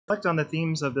Reflect on the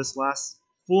themes of this last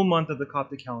full month of the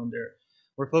Coptic calendar.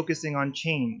 We're focusing on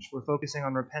change. We're focusing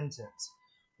on repentance.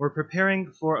 We're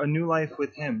preparing for a new life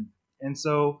with Him. And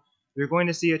so we're going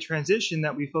to see a transition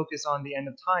that we focus on the end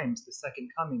of times, the second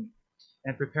coming,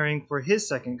 and preparing for His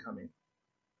second coming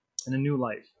and a new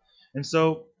life. And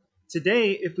so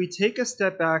today, if we take a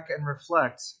step back and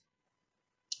reflect,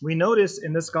 we notice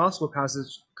in this gospel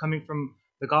passage coming from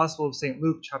the Gospel of St.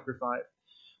 Luke, chapter 5,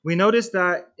 we notice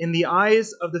that in the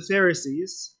eyes of the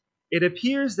Pharisees, it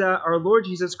appears that our Lord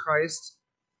Jesus Christ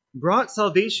brought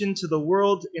salvation to the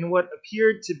world in what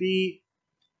appeared to be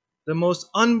the most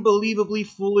unbelievably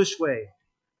foolish way.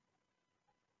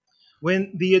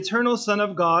 When the eternal Son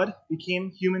of God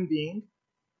became human being,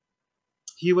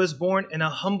 He was born in a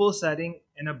humble setting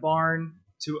in a barn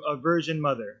to a virgin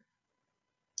mother.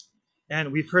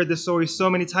 And we've heard this story so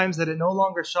many times that it no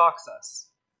longer shocks us.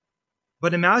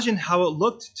 But imagine how it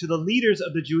looked to the leaders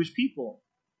of the Jewish people,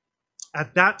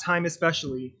 at that time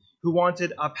especially, who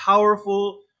wanted a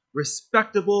powerful,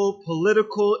 respectable,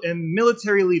 political, and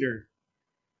military leader,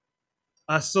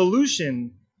 a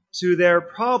solution to their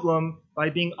problem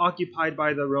by being occupied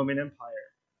by the Roman Empire.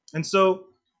 And so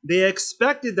they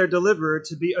expected their deliverer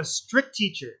to be a strict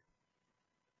teacher,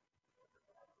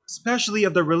 especially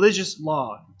of the religious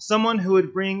law, someone who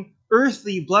would bring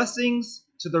earthly blessings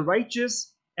to the righteous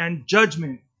and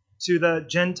judgment to the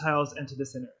Gentiles and to the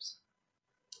sinners.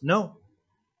 No,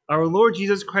 our Lord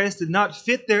Jesus Christ did not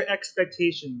fit their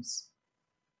expectations,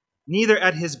 neither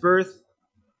at His birth,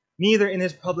 neither in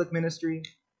His public ministry.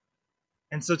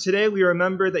 And so today we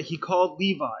remember that He called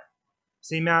Levi,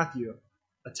 St. Matthew,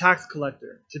 a tax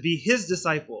collector, to be His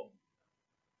disciple.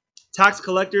 Tax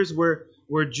collectors were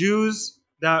Jews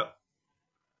that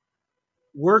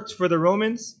worked for the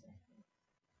Romans,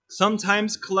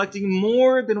 sometimes collecting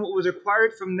more than what was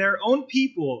required from their own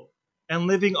people and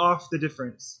living off the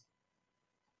difference.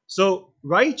 So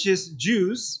righteous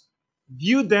Jews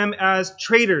viewed them as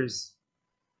traitors,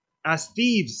 as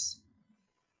thieves.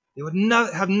 They would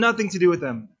not have nothing to do with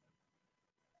them.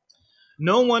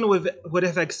 No one would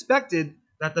have expected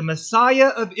that the Messiah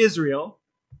of Israel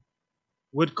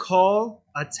would call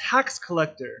a tax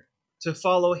collector to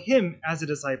follow Him as a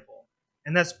disciple.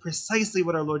 And that's precisely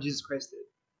what our Lord Jesus Christ did.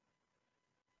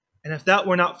 And if that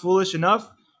were not foolish enough,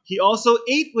 He also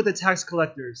ate with the tax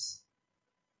collectors.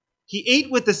 He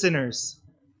ate with the sinners.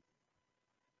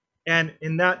 And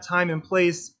in that time and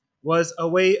place was a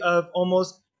way of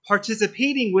almost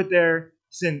participating with their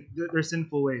sin, their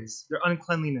sinful ways, their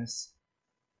uncleanliness.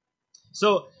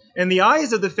 So, in the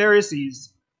eyes of the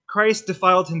Pharisees, Christ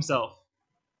defiled Himself.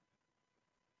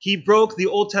 He broke the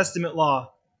Old Testament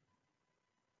law.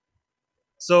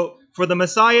 So, for the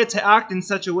Messiah to act in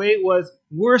such a way was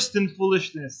worse than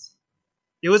foolishness.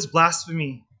 It was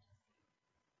blasphemy.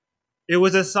 It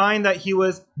was a sign that He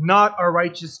was not a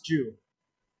righteous Jew,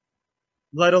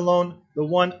 let alone the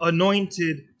one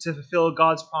anointed to fulfill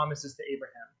God's promises to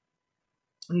Abraham.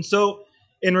 And so,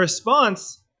 in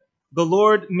response, the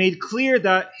Lord made clear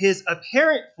that His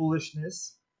apparent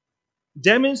foolishness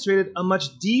demonstrated a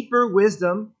much deeper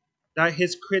wisdom that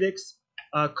His critics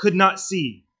could not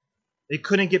see. They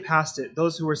couldn't get past it,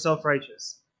 those who were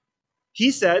self-righteous.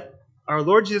 He said, our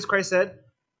Lord Jesus Christ said,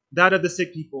 that of the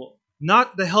sick people,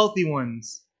 not the healthy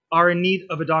ones, are in need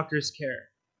of a doctor's care.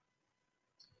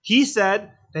 He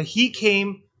said that He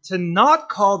came to not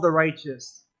call the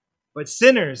righteous, but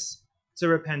sinners to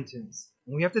repentance.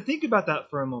 And we have to think about that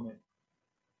for a moment.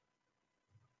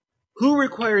 Who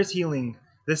requires healing?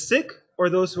 The sick or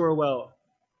those who are well?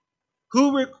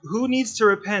 Who needs to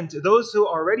repent? Those who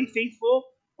are already faithful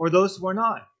or those who are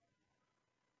not?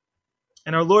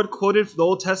 And our Lord quoted the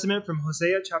Old Testament from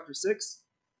Hosea chapter 6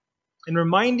 in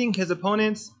reminding His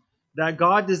opponents that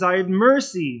God desired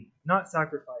mercy, not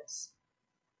sacrifice.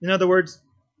 In other words,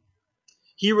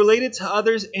 He related to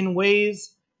others in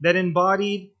ways that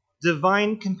embodied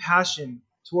divine compassion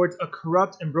towards a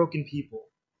corrupt and broken people.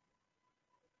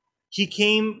 He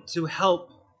came to help,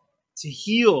 to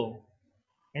heal,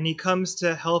 and He comes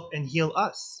to help and heal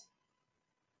us.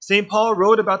 St. Paul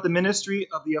wrote about the ministry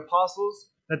of the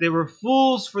apostles that they were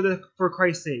fools for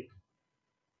Christ's sake.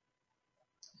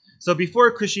 So before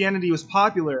Christianity was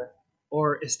popular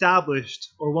or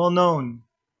established or well known,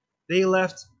 they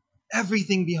left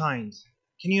everything behind.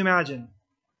 Can you imagine?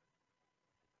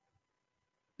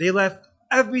 They left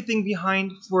everything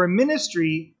behind for a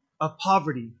ministry of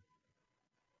poverty,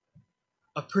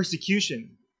 of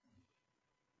persecution,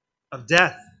 of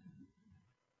death.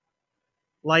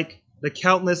 Like the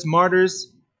countless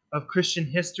martyrs of Christian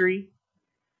history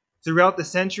throughout the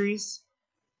centuries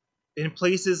in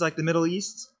places like the Middle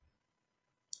East,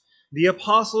 the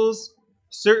apostles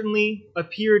certainly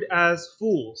appeared as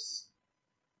fools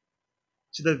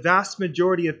to the vast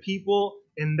majority of people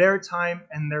in their time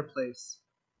and their place.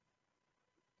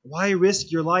 Why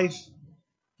risk your life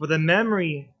for the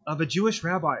memory of a Jewish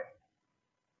rabbi?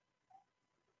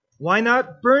 Why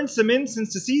not burn some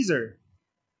incense to Caesar?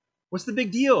 What's the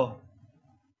big deal?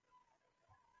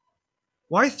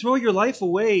 Why throw your life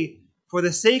away for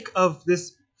the sake of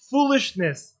this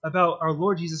foolishness about our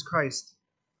Lord Jesus Christ?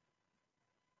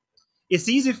 It's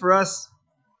easy for us,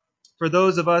 for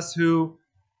those of us who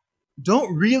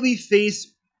don't really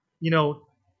face,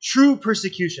 true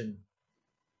persecution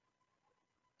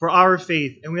for our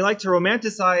faith, and we like to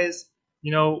romanticize,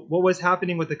 what was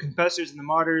happening with the confessors and the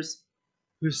martyrs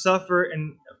who suffer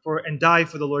and die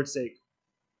for the Lord's sake.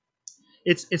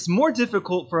 It's more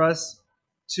difficult for us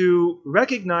to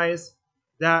recognize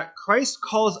that Christ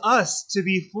calls us to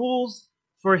be fools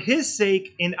for his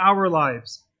sake in our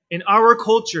lives, in our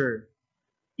culture,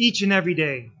 each and every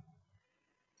day.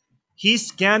 He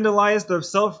scandalized the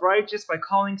self-righteous by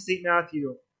calling St.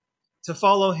 Matthew to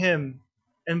follow him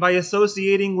and by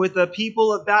associating with a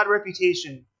people of bad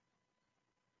reputation.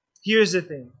 Here's the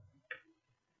thing,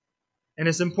 and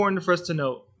it's important for us to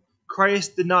note,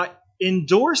 Christ did not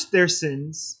endorse their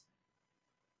sins,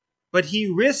 but he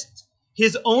risked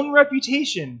his own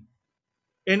reputation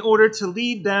in order to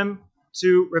lead them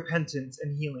to repentance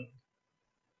and healing.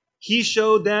 He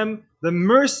showed them the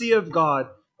mercy of God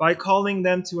by calling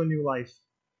them to a new life.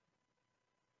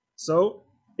 So,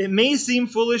 it may seem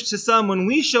foolish to some when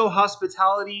we show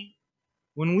hospitality,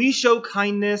 when we show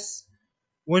kindness,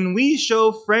 when we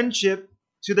show friendship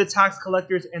to the tax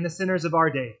collectors and the sinners of our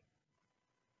day.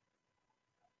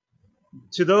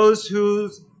 To those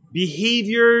whose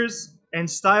behaviors and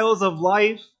styles of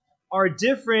life are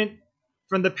different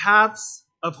from the paths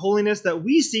of holiness that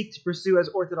we seek to pursue as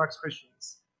Orthodox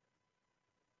Christians.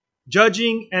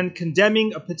 Judging and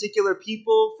condemning a particular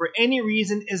people for any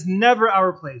reason is never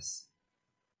our place.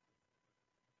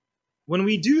 When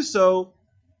we do so,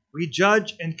 we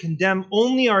judge and condemn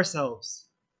only ourselves.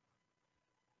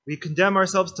 We condemn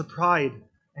ourselves to pride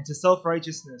and to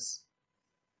self-righteousness,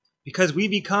 because we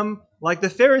become like the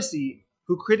Pharisee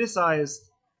who criticized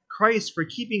Christ for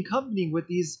keeping company with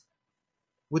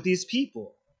these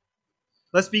people.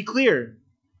 Let's be clear.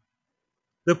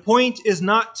 The point is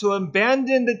not to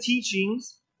abandon the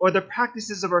teachings or the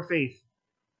practices of our faith,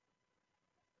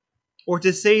 or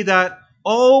to say that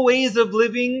all ways of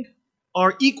living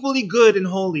are equally good and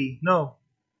holy. No.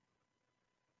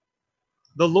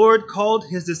 The Lord called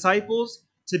his disciples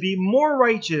to be more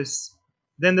righteous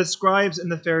than the scribes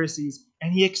and the Pharisees,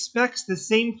 and he expects the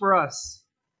same for us.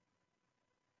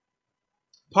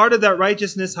 Part of that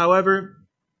righteousness, however,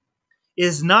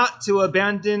 is not to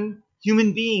abandon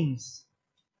human beings,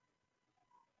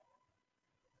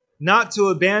 not to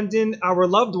abandon our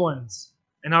loved ones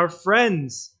and our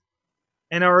friends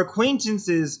and our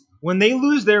acquaintances when they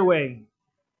lose their way,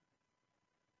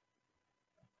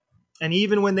 and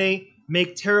even when they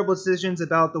make terrible decisions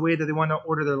about the way that they want to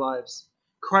order their lives.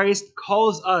 Christ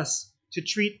calls us to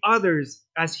treat others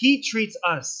as he treats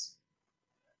us.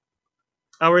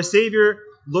 Our Savior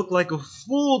looked like a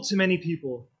fool to many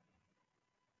people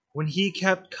when he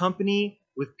kept company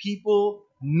with people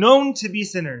known to be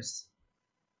sinners.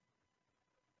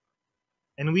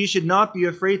 And we should not be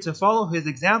afraid to follow his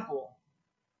example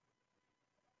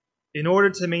in order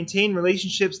to maintain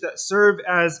relationships that serve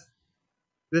as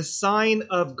the sign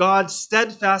of God's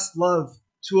steadfast love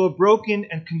to a broken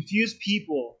and confused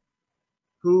people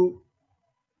who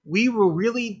we will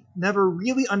really never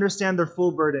really understand their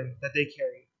full burden that they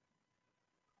carry.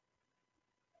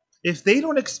 If they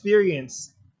don't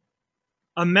experience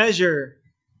a measure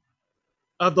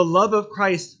of the love of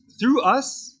Christ through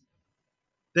us,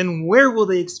 then where will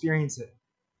they experience it?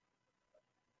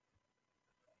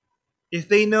 If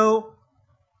they know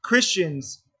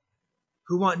Christians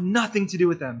who want nothing to do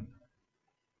with them,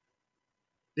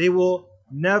 they will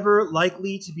never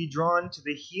likely to be drawn to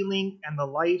the healing and the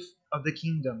life of the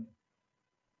kingdom.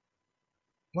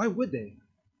 Why would they?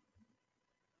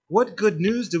 What good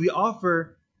news do we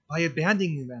offer by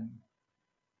abandoning them?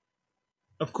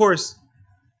 Of course,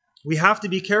 we have to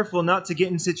be careful not to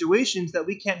get in situations that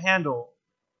we can't handle.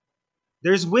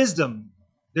 There's wisdom.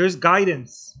 There's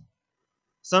guidance.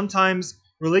 Sometimes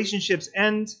relationships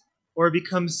end or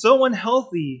become so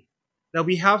unhealthy that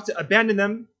we have to abandon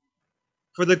them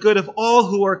for the good of all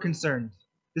who are concerned.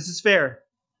 This is fair.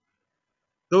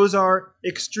 Those are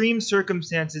extreme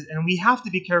circumstances, and we have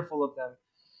to be careful of them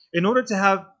in order to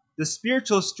have the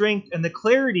spiritual strength and the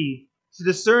clarity to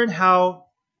discern how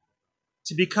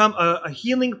to become a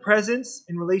healing presence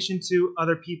in relation to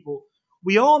other people,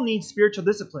 we all need spiritual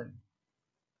discipline.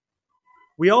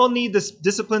 We all need the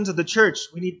disciplines of the church.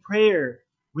 We need prayer.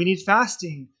 We need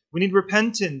fasting. We need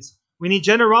repentance. We need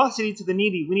generosity to the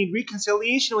needy. We need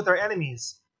reconciliation with our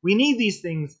enemies. We need these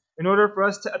things in order for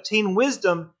us to obtain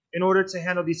wisdom in order to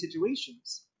handle these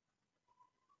situations.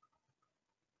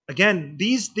 Again,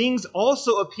 these things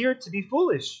also appear to be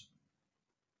foolish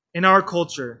in our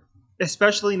culture,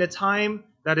 especially in a time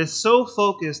that is so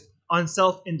focused on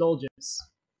self-indulgence,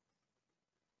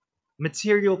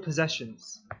 material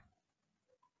possessions.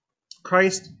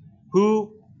 Christ,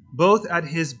 who both at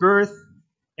his birth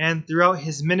and throughout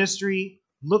his ministry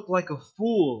looked like a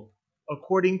fool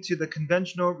according to the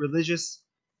conventional religious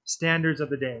standards of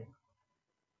the day.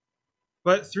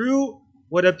 But through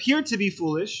what appeared to be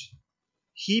foolish,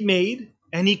 he made,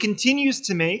 and he continues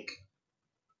to make,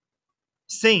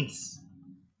 saints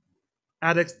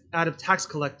out of tax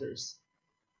collectors,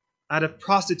 out of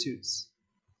prostitutes,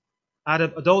 out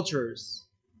of adulterers,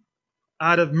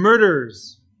 out of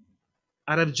murderers,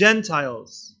 out of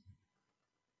Gentiles,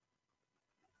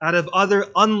 out of other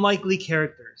unlikely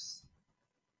characters.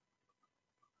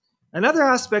 Another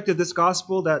aspect of this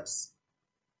gospel that's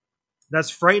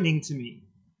frightening to me,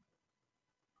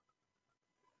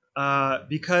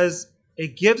 because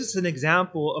it gives us an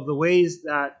example of the ways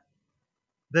that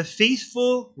the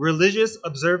faithful religious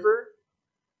observer,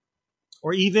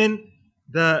 or even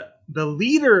the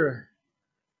leader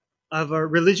of a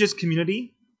religious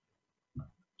community,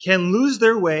 can lose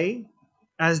their way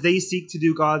as they seek to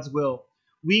do God's will.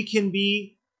 We can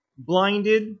be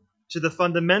blinded to the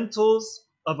fundamentals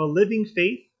of a living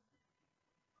faith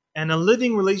and a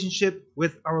living relationship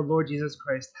with our Lord Jesus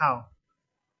Christ. How?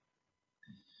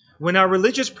 When our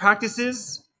religious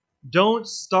practices don't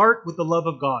start with the love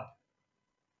of God.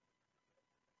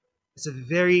 It's a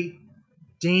very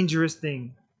dangerous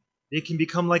thing. They can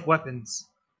become like weapons.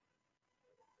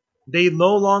 They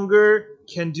no longer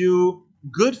can do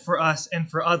good for us and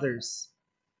for others.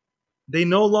 They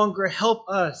no longer help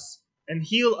us and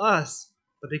heal us,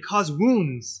 but they cause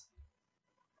wounds.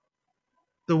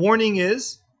 The warning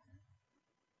is,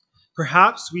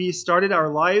 perhaps we started our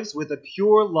lives with a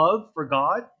pure love for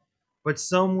God, but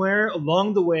somewhere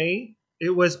along the way, it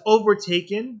was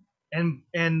overtaken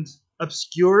and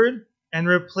obscured and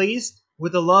replaced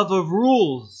with a love of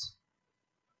rules,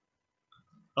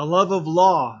 a love of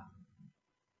law.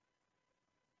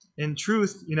 In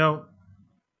truth,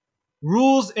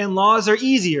 rules and laws are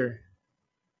easier.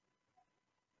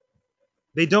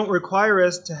 They don't require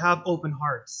us to have open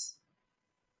hearts.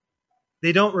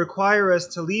 They don't require us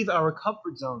to leave our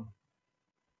comfort zone.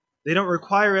 They don't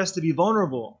require us to be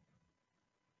vulnerable.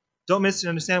 Don't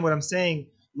misunderstand what I'm saying.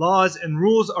 Laws and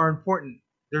rules are important.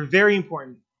 They're very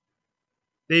important.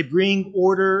 They bring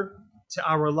order to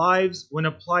our lives when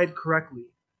applied correctly.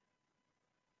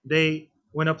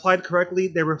 When applied correctly,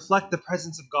 they reflect the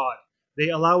presence of God. They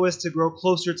allow us to grow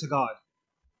closer to God.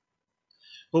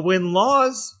 But when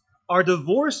laws are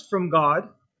divorced from God,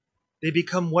 they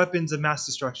become weapons of mass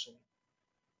destruction.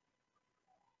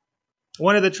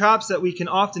 One of the traps that we can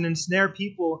often ensnare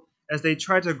people as they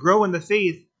try to grow in the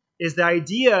faith is the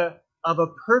idea of a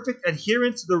perfect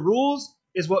adherence to the rules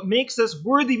is what makes us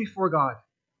worthy before God.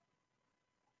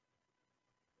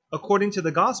 According to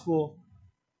the gospel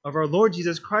of our Lord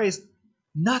Jesus Christ,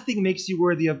 nothing makes you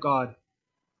worthy of God.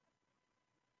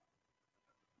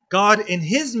 God, in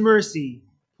his mercy,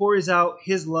 pours out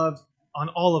his love on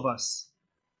all of us.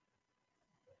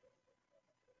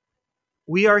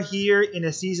 We are here in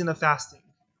a season of fasting,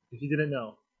 if you didn't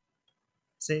know.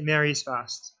 St. Mary's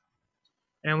fast.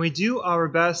 And we do our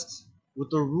best with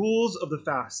the rules of the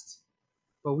fast.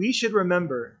 But we should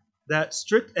remember that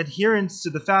strict adherence to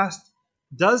the fast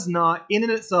does not, in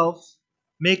and itself,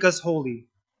 make us holy.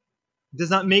 It does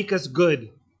not make us good.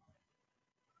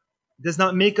 It does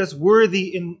not make us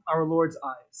worthy in our Lord's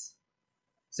eyes.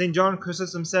 St. John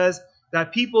Chrysostom says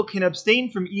that people can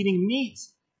abstain from eating meat,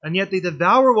 and yet they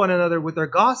devour one another with their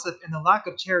gossip and the lack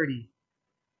of charity.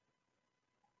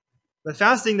 The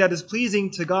fasting that is pleasing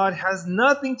to God has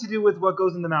nothing to do with what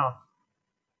goes in the mouth.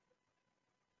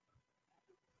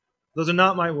 Those are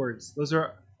not my words. Those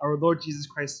are our Lord Jesus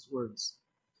Christ's words.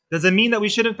 Does it mean that we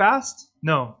shouldn't fast?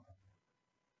 No.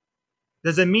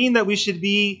 Does it mean that we should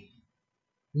be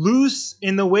loose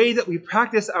in the way that we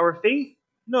practice our faith?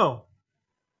 No.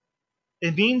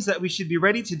 It means that we should be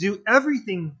ready to do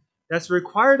everything that's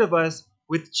required of us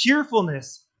with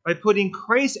cheerfulness by putting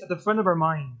Christ at the front of our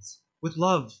minds, with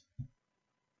love.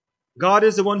 God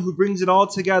is the one who brings it all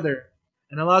together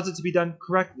and allows it to be done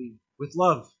correctly, with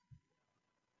love.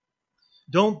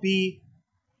 Don't be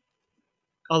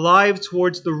alive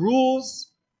towards the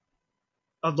rules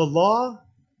of the law,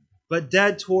 but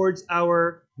dead towards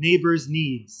our neighbor's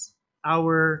needs,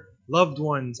 our loved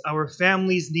ones, our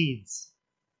family's needs.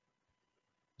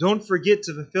 Don't forget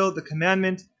to fulfill the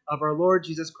commandment of our Lord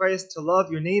Jesus Christ to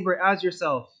love your neighbor as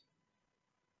yourself.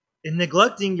 In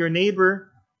neglecting your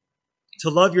neighbor, to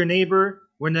love your neighbor,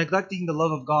 we're neglecting the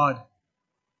love of God.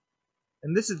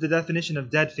 And this is the definition of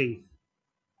dead faith.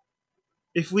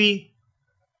 If we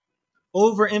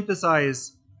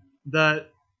overemphasize the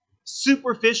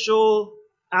superficial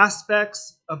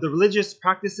aspects of the religious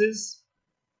practices,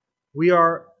 we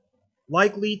are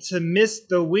likely to miss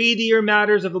the weightier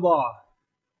matters of the law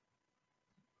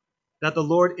that the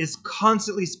Lord is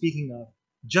constantly speaking of: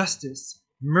 justice,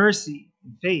 mercy,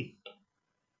 and faith.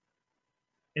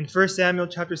 In 1 Samuel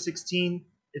chapter 16,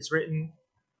 it's written,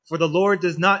 "For the Lord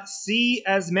does not see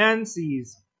as man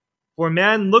sees, for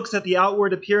man looks at the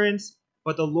outward appearance,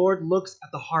 but the Lord looks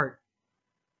at the heart."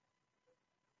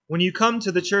 When you come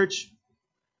to the church,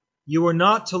 you are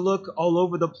not to look all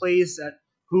over the place at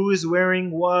who is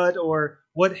wearing what or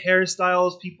what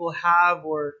hairstyles people have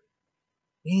or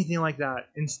anything like that.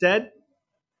 Instead,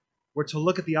 we're to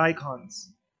look at the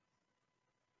icons.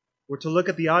 We're to look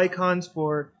at the icons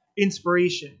for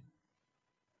inspiration,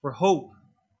 for hope,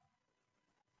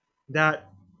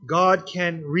 that God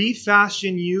can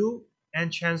refashion you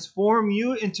and transform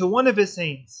you into one of His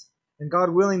saints. And God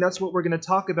willing, that's what we're going to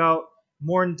talk about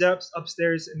more in depth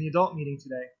upstairs in the adult meeting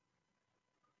today.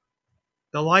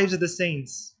 The lives of the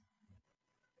saints.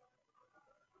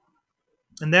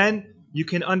 And then you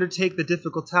can undertake the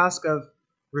difficult task of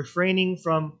refraining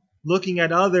from looking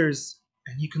at others,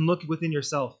 and you can look within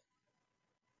yourself.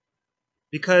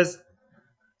 Because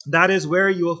that is where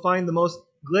you will find the most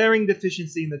glaring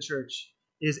deficiency in the church,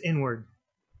 is inward.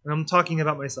 And I'm talking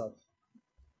about myself.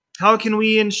 How can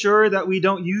we ensure that we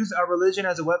don't use our religion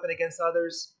as a weapon against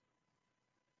others?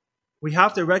 We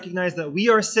have to recognize that we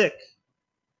are sick.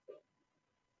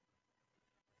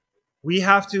 We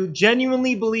have to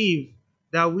genuinely believe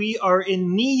that we are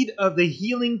in need of the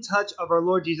healing touch of our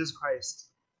Lord Jesus Christ.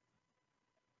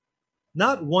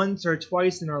 Not once or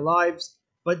twice in our lives,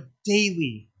 but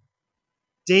daily.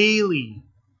 Daily.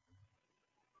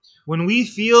 When we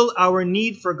feel our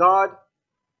need for God,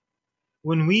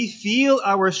 when we feel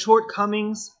our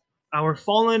shortcomings, our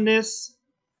fallenness,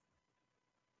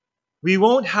 we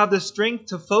won't have the strength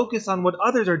to focus on what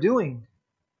others are doing.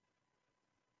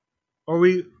 Or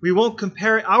we won't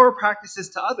compare our practices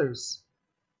to others.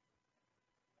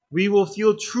 We will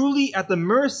feel truly at the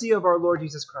mercy of our Lord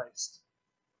Jesus Christ.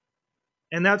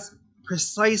 And that's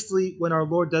precisely when our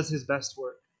Lord does His best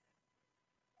work.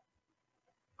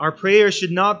 Our prayer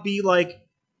should not be like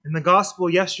in the gospel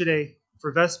yesterday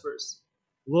for Vespers.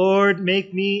 Lord,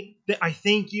 I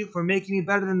thank you for making me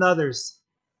better than others,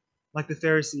 like the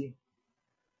Pharisee.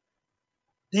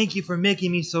 Thank you for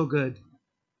making me so good.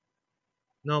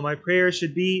 No, my prayer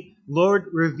should be, Lord,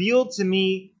 reveal to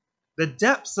me the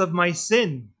depths of my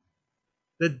sin,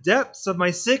 the depths of my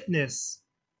sickness,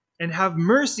 and have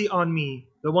mercy on me,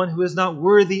 the one who is not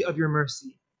worthy of your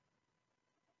mercy.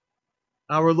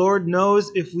 Our Lord knows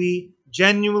if we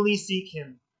genuinely seek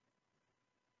Him.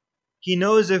 He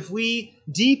knows if we,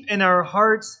 deep in our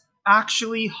hearts,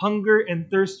 actually hunger and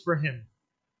thirst for Him.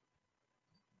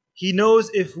 He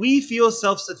knows if we feel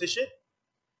self-sufficient.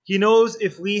 He knows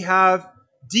if we have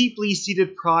deeply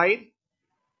seated pride.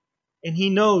 And He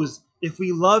knows if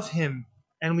we love Him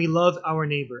and we love our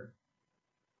neighbor.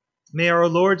 May our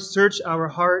Lord search our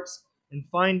hearts and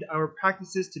find our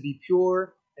practices to be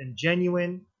pure and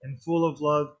genuine and full of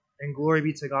love, and glory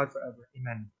be to God forever.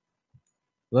 Amen.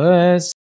 Bless